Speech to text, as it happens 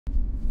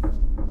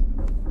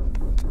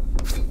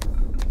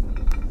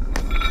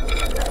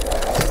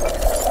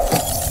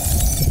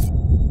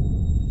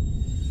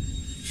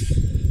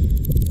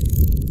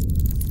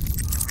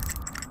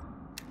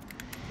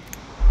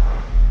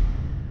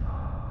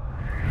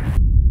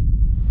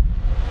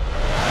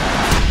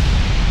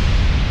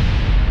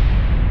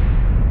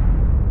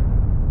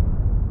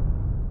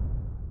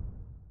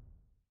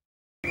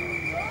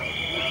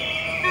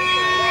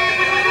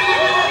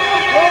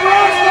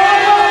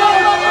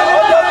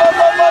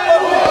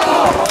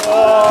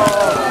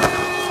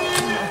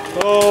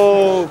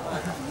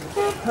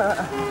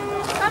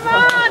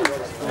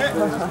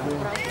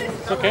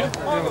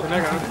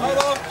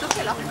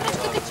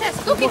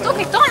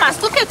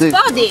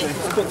body.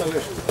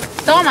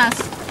 Thomas.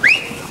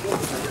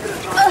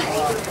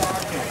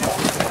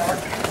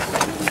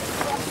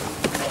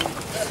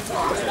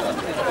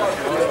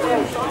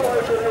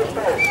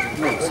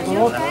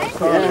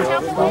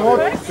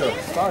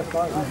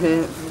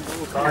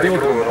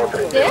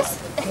 This?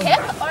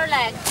 Hip or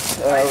leg?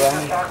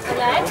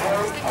 Leg?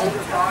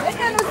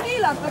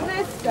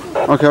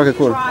 Okay,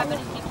 cool. Try, but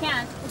if you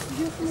can't,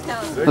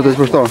 Это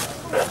здесь что?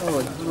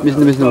 Мисс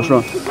не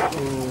вошло.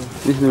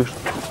 Мисс не вошло.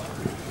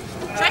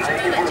 try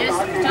to do it, just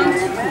don't.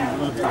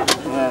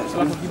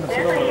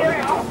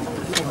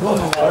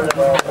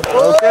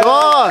 Come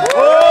on!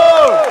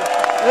 Oh!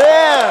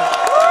 Yeah!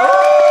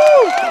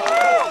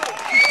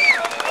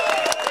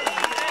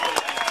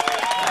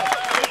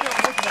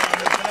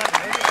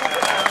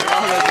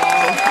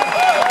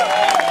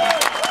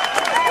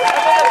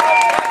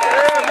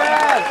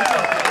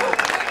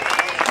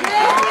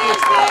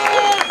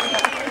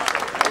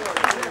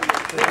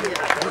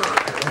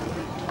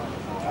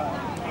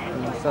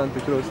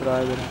 Santa Cruz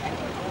rider.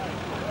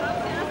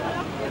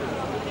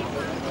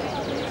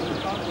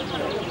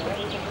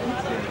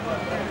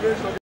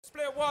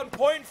 Split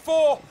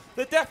 1.4,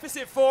 the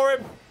deficit for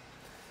him.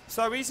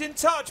 So he's in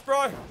touch,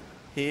 bro.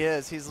 He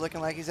is. He's looking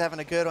like he's having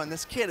a good one.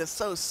 This kid is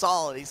so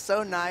solid. He's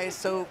so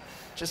nice,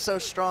 just so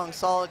strong,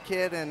 solid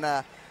kid. And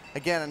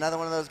again, another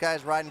one of those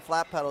guys riding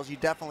flat pedals. You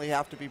definitely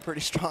have to be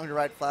pretty strong to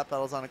ride flat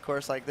pedals on a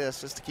course like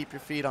this, just to keep your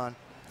feet on.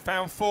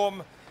 Found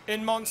form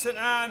in Mont Saint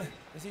Anne.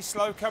 Is he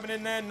slow coming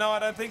in there? No, I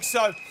don't think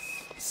so.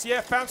 Yeah,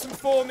 found some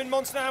form in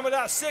Mont Saint Anne with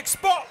that 6th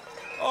spot.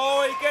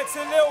 Oh, he gets a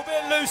little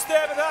bit loose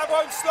there, but that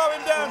won't slow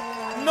him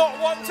down. Not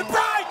one to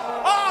break.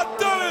 Oh,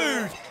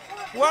 dude.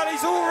 Well,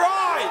 he's all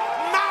right.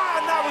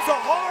 Man, that was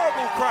a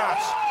horrible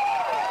crash.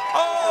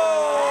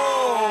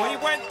 Oh, he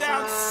went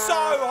down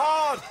so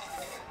hard.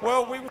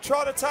 Well, we were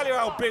trying to tell you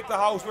how big the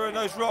holes were in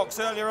those rocks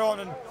earlier on,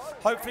 and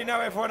hopefully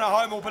now everyone at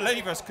home will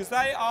believe us, because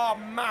they are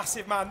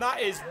massive, man. That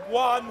is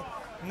one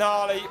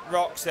gnarly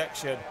rock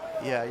section.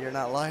 Yeah, you're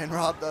not lying,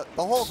 Rob. The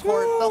whole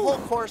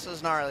course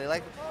is gnarly.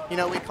 Like, you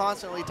know, we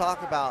constantly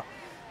talk about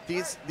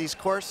these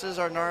courses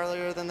are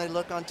gnarlier than they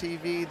look on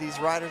TV. These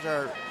riders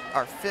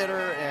are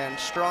fitter and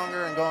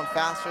stronger and going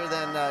faster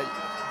than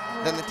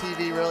the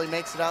TV really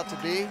makes it out to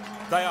be.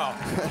 They are.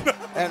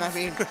 And I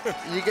mean,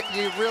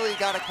 you really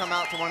got to come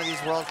out to one of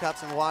these World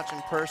Cups and watch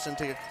in person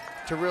to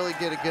really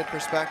get a good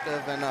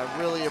perspective and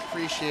really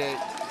appreciate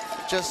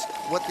just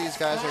what these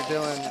guys are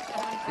doing.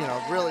 You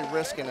know, really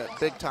risking it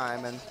big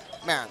time. And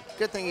man,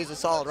 good thing he's a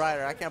solid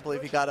rider. I can't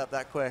believe he got up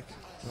that quick.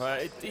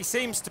 He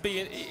seems to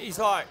be, he's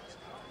like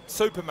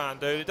Superman,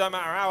 dude. It don't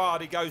matter how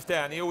hard he goes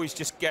down, he always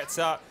just gets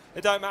up.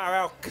 It don't matter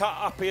how cut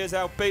up he is,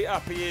 how beat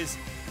up he is.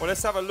 Well,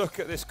 let's have a look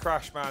at this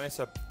crash, man. It's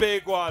a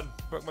big one.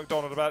 Brooke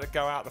McDonald about to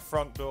go out the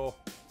front door.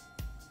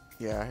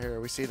 Yeah, here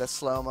we see the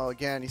slow-mo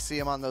again. You see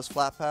him on those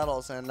flat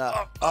pedals, and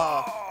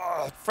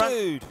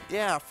dude.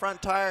 Yeah,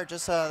 front tire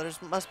just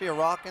must be a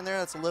rock in there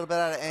that's a little bit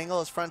out of angle.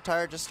 His front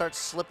tire just starts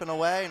slipping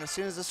away, and as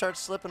soon as it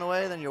starts slipping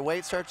away, then your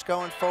weight starts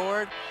going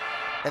forward,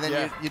 and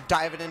then you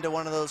dive it into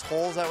one of those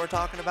holes that we're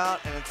talking about,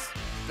 and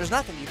there's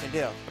nothing you can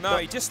do. No,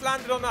 he just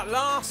landed on that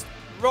last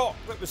rock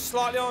that was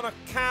slightly on a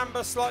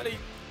camber, slightly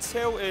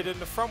tilted, and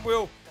the front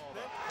wheel.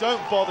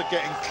 Don't bother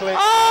getting clipped.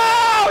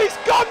 Oh, he's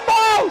gone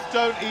miles!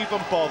 Don't even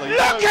bother. Look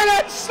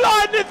at it,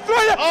 sliding it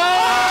through the...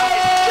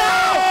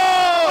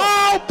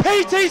 Oh,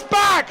 PT's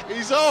back!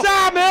 He's off.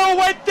 Sam Hill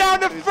went down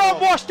the front,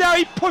 washed out.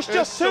 He pushed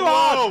us too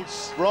hard.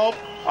 Rob,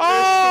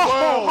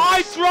 oh,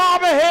 high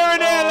drama here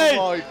in Italy.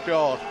 Oh, my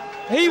God.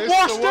 He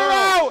washed her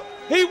out.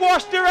 He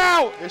washed her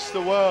out. It's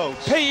the world.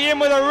 Pete in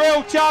with a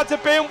real chance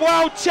of being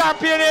world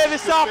champion here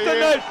this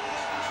afternoon.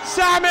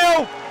 Sam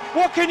Hill.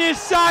 What can you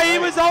say? He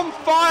was on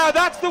fire.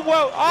 That's the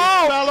world.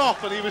 Oh! He fell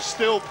off and he was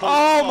still pulling.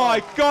 Oh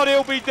my God,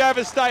 he'll be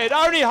devastated.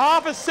 Only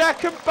half a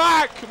second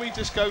back. Can we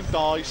just go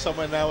die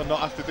somewhere now and not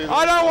have to do this?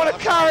 I don't want to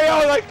carry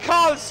on. I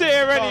can't sit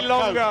here any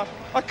longer.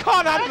 I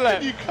can't handle it. How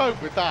can you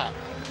cope with that?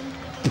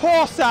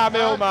 Poor Sam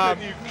Hill, man. How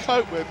can you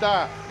cope with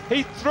that?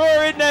 He threw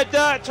her in their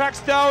dirt track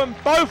style and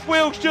both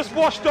wheels just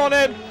washed on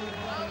him.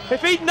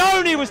 If he'd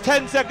known he was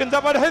 10 seconds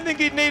up, I don't think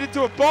he'd needed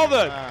to have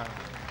bothered.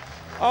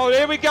 Oh,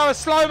 here we go, a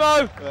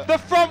slow-mo. Yeah. The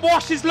front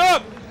washes,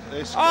 look.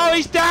 Oh,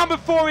 he's down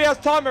before he has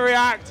time to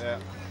react. Yeah.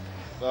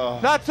 Oh.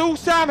 That's all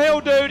Sam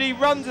Hill, dude. He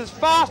runs as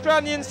fast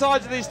around the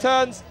insides of these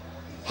turns.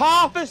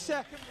 Half a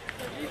second.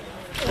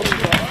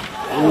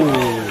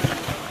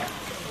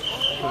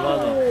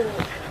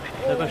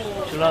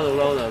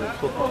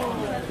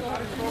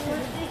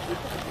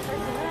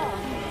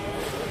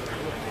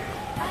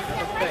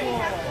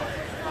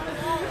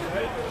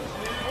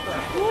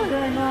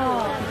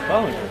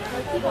 Vamos.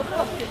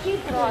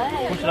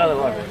 Puxa nada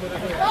agora.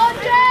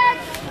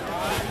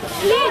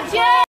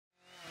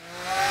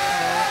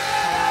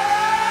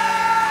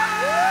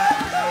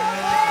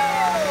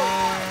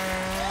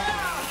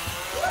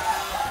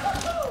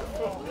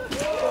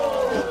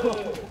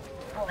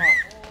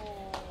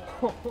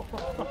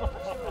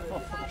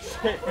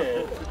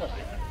 Shit.